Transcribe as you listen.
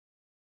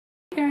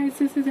guys,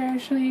 this is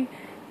Ashley.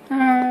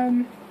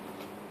 I'm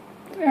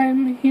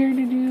here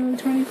to do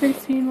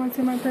 2016 What's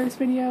in My Purse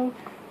video.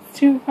 It's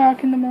 2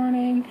 o'clock in the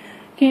morning,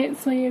 can't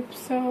sleep,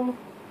 so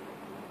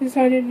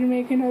decided to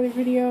make another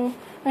video.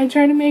 I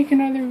tried to make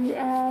another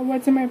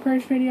What's in My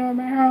Purse video at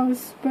my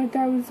house, but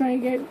that was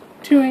like at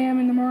 2 a.m.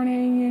 in the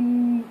morning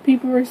and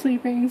people were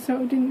sleeping,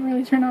 so it didn't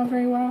really turn out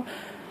very well.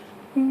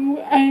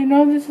 I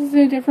know this is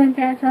a different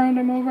background.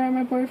 I'm over at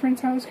my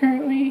boyfriend's house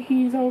currently.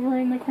 He's over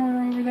in the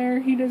corner over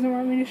there. He doesn't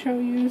want me to show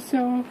you,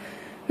 so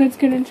let's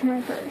get into my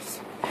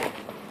purse.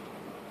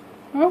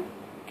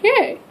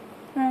 Okay.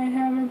 I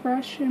have a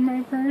brush in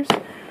my purse.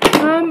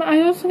 I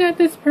also got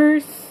this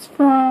purse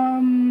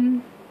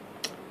from,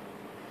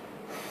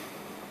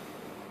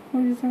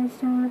 what is that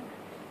store?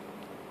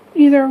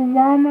 Either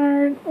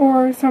Walmart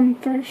or some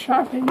thrift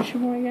shop in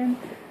Sheboygan.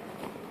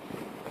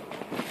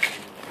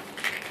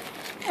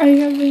 I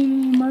have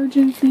an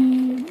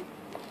emergency,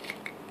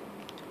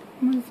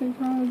 what is it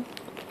called?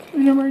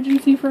 An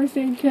emergency first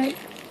aid kit.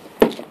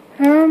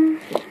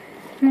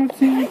 Let's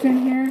see what's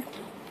in here.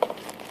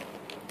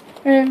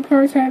 And of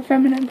course I have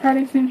feminine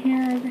products in here.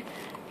 I have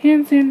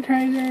hand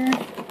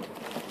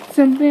sanitizer,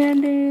 some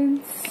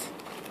band-aids,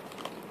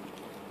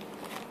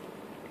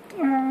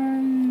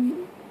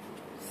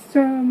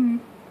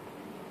 some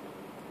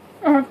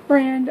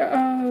off-brand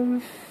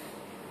of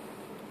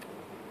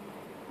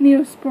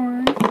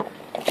Neosporin.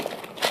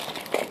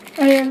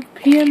 I have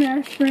PM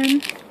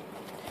aspirin.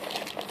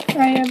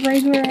 I have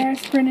regular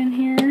aspirin in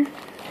here.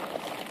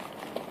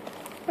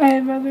 I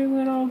have other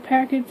little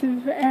packets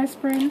of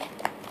aspirin.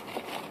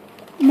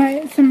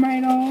 Some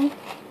Midol,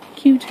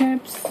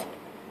 Q-tips.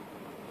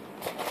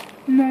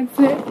 And that's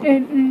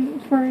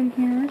it for in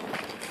here.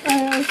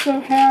 I also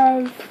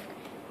have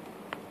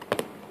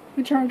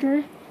the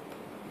charger,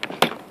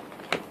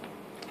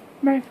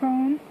 my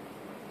phone.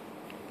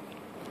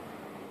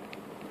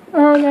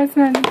 Oh, that's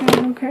not the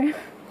thing, okay.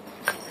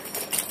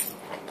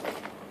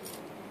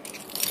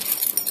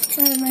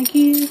 I have my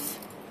keys,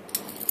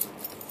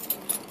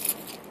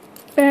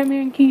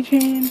 Batman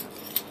keychain.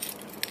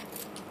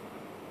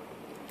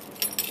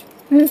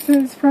 This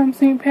is from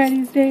St.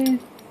 Patty's Day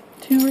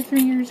 2 or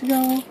 3 years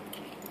ago.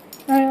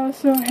 I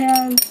also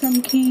have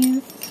some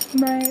keys.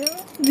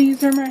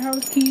 These are my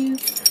house keys.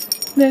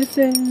 This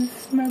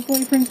is my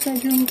boyfriend's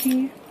bedroom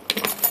key.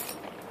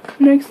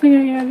 Next thing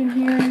I have in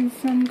here is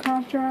some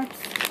cough drops.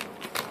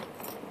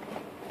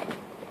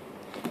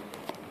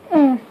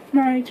 Oh,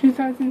 my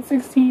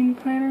 2016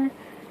 planner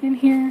in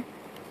here.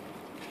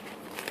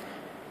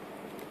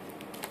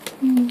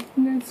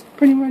 That's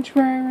pretty much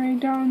where I write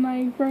down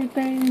like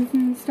birthdays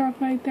and stuff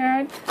like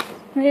that,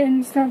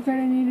 and stuff that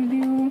I need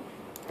to do.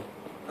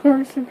 Of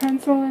course, a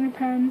pencil and a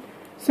pen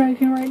so I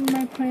can write in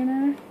my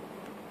planner.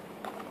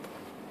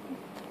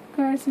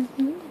 Glasses,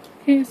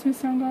 case with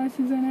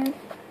sunglasses in it.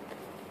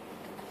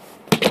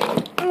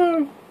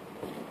 Oh,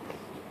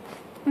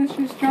 let's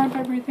just drop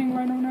everything,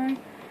 why don't I?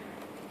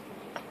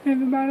 I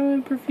have a bottle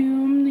of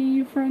perfume,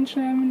 the French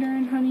Lavender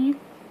and Honey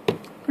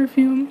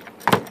perfume.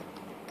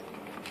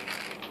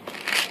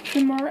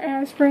 Some more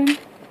aspirin.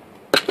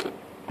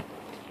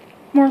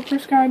 More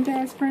prescribed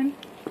aspirin.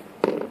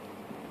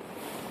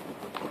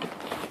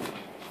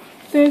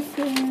 This is,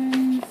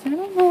 I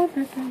don't know what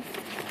this is.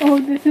 Oh,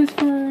 this is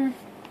for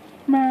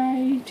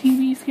my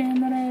TB scan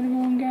that I had to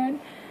go and get.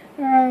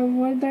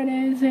 What that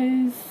is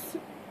a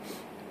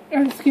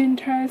skin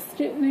test.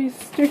 They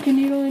stick a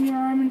needle in your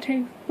arm and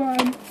take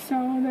blood,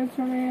 so that's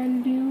what I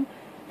had to do.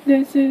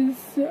 This is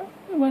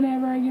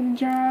whenever I get a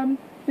job.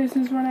 This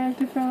is when I have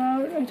to fill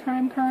out a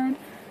time card.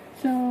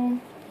 So,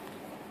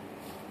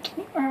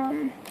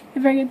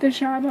 if I get this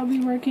job, I'll be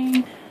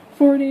working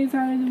 4 days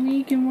out of the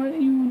week, and what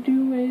you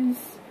do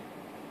is,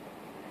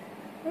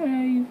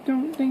 I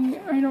don't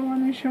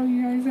want to show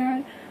you guys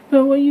that,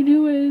 but what you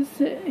do is,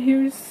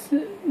 here's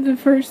the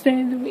first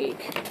day of the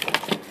week,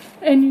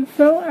 and you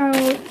fill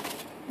out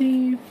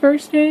the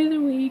first day of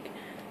the week,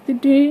 the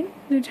date,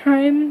 the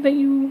time that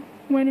you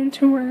went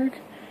into work.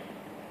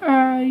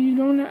 I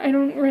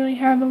don't really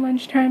have a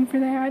lunch time for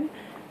that.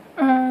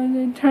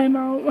 The time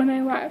out when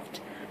I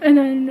left, and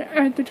then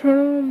at the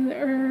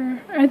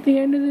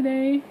end of the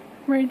day,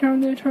 write down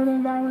the total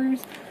of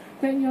hours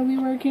that you'll be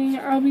working.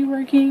 I'll be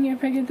working,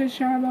 if I get this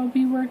job, I'll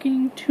be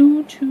working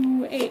 2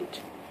 to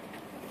 8.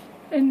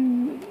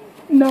 And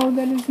no,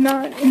 that is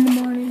not in the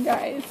morning,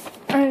 guys.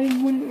 I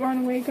wouldn't want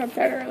to wake up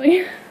that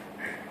early.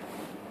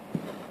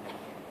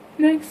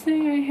 Next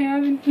thing I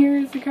have in here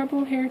is a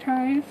couple hair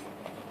ties.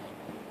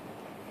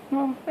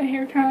 Well, a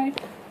hair tie.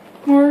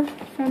 More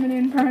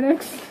feminine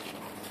products.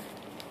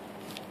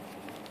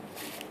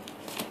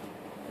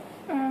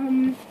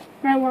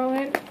 My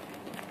wallet.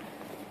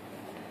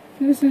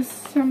 This is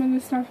some of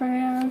the stuff I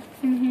have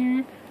in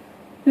here.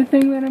 The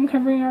thing that I'm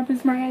covering up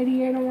is my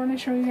ID. I don't want to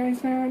show you guys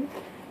that.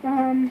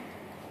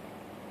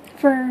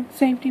 For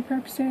safety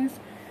purposes.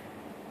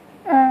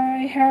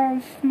 I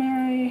have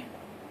my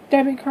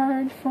debit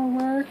card for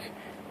work.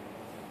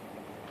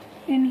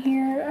 In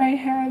here I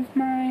have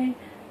my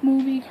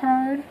movie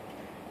card.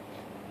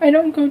 I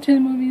don't go to the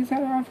movies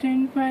that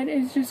often, but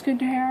it's just good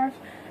to have.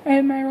 I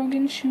have my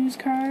Rogan Shoes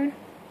card.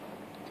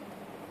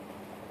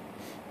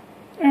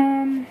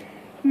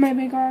 My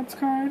Big Lots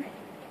card.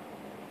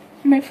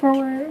 My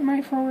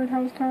Forward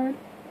House card.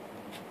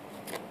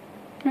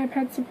 My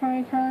Pet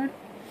Supply card.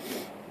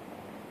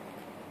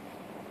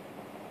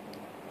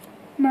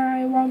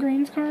 My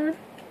Walgreens card.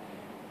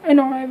 I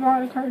know I have a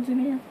lot of cards in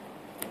here.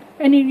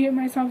 I need to get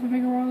myself a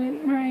bigger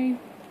wallet. My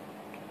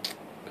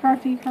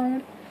coffee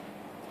card.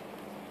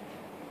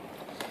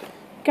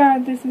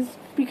 God, this is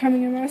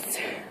becoming a mess.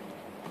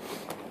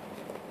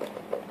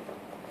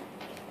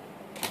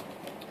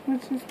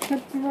 Let's just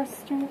put the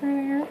rest over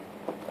there.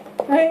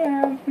 I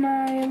have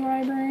my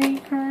library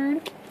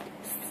card.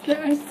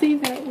 I see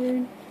that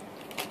weird.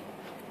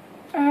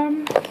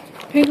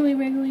 Piggly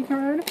Wiggly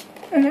card.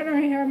 And then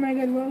I have my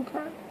Goodwill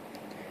card.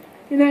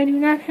 And I do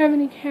not have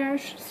any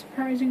cash,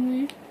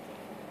 surprisingly.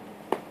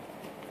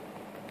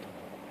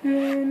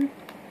 And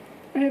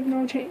I have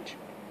no change.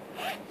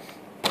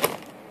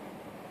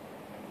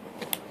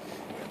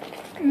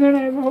 And then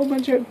I have a whole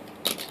bunch of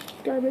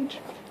garbage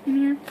in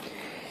here.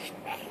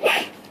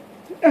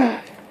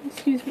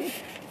 Excuse me.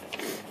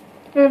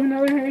 I have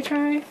another hair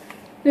tie.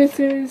 This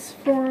is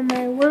for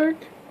my work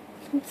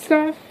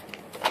stuff.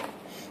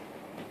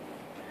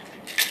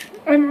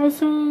 I'm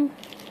also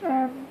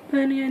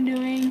planning on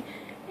doing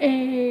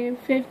a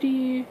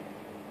 50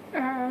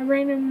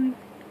 random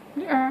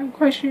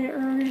question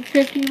or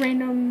 50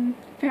 random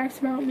facts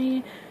about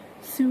me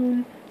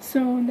soon,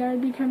 so that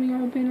would be coming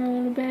up in a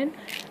little bit.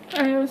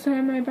 I also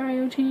have my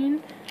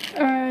biotin.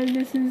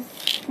 This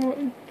is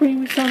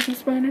pretty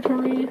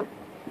self-explanatory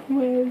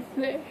with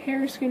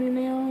hair, skin, and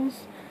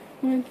nails,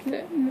 with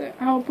the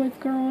help with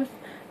growth,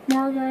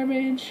 more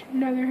garbage,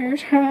 another hair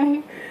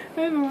tie.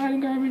 I have a lot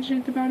of garbage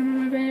at the bottom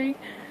of my bag.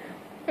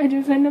 I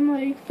just end up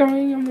like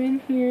throwing it in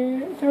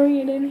here,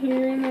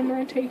 and then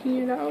not taking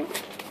it out.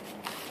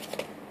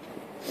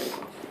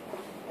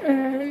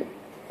 And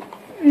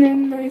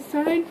then my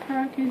side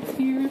pockets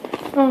here.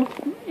 Oh,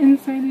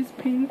 inside is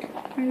pink,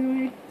 by the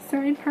way.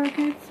 Side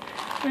pockets.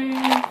 I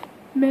have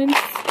mints.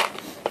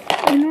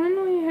 I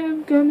normally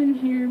have gum in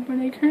here, but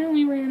I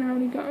currently ran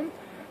out of gum.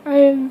 I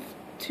have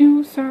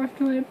 2 soft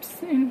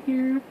lips in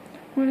here.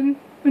 One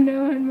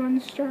vanilla and one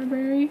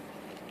strawberry.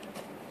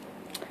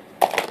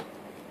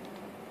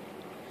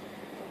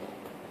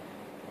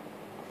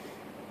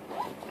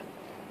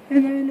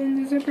 And then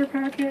in the zipper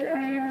pocket, I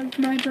have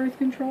my birth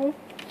control.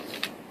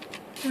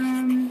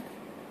 And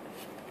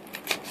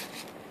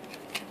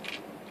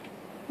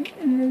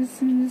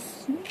this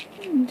is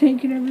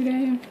take it every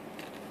day.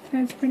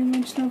 That's pretty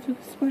much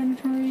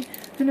self-explanatory.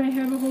 Then I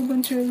have a whole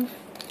bunch of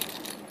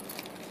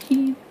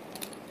key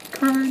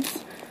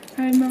cards.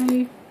 I have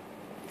my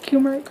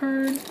Qmart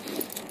card,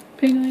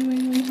 Piggly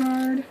Wiggly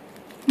card,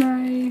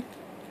 my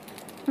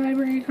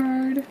library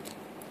card,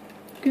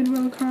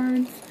 Goodwill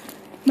cards,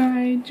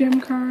 my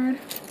gym card.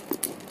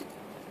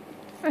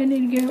 I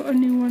need to get a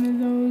new one of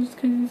those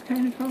because it's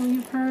kind of falling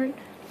apart.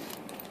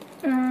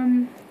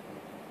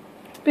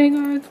 Big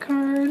Lots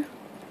card,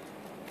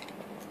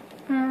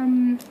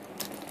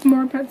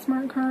 more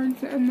PetSmart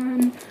cards, and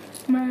then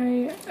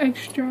my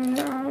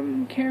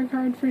extra care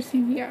card for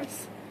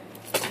CVS.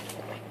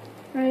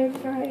 I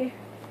have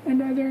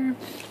another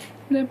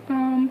lip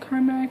balm,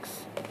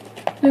 Carmex.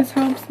 This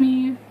helps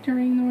me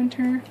during the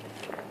winter.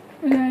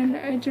 And then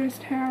I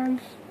just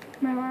have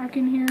my lock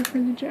in here for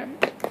the gym.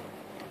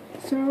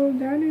 So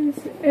that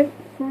is it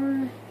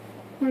for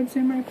what's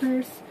in my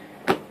purse.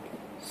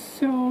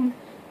 So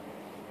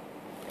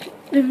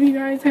if you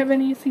guys have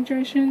any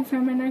suggestions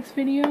on my next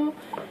video,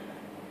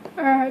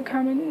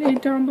 comment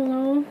it down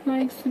below,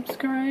 like,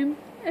 subscribe,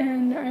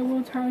 and I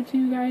will talk to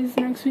you guys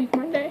next week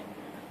Monday.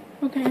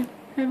 Okay,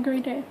 have a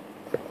great day.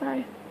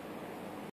 Bye.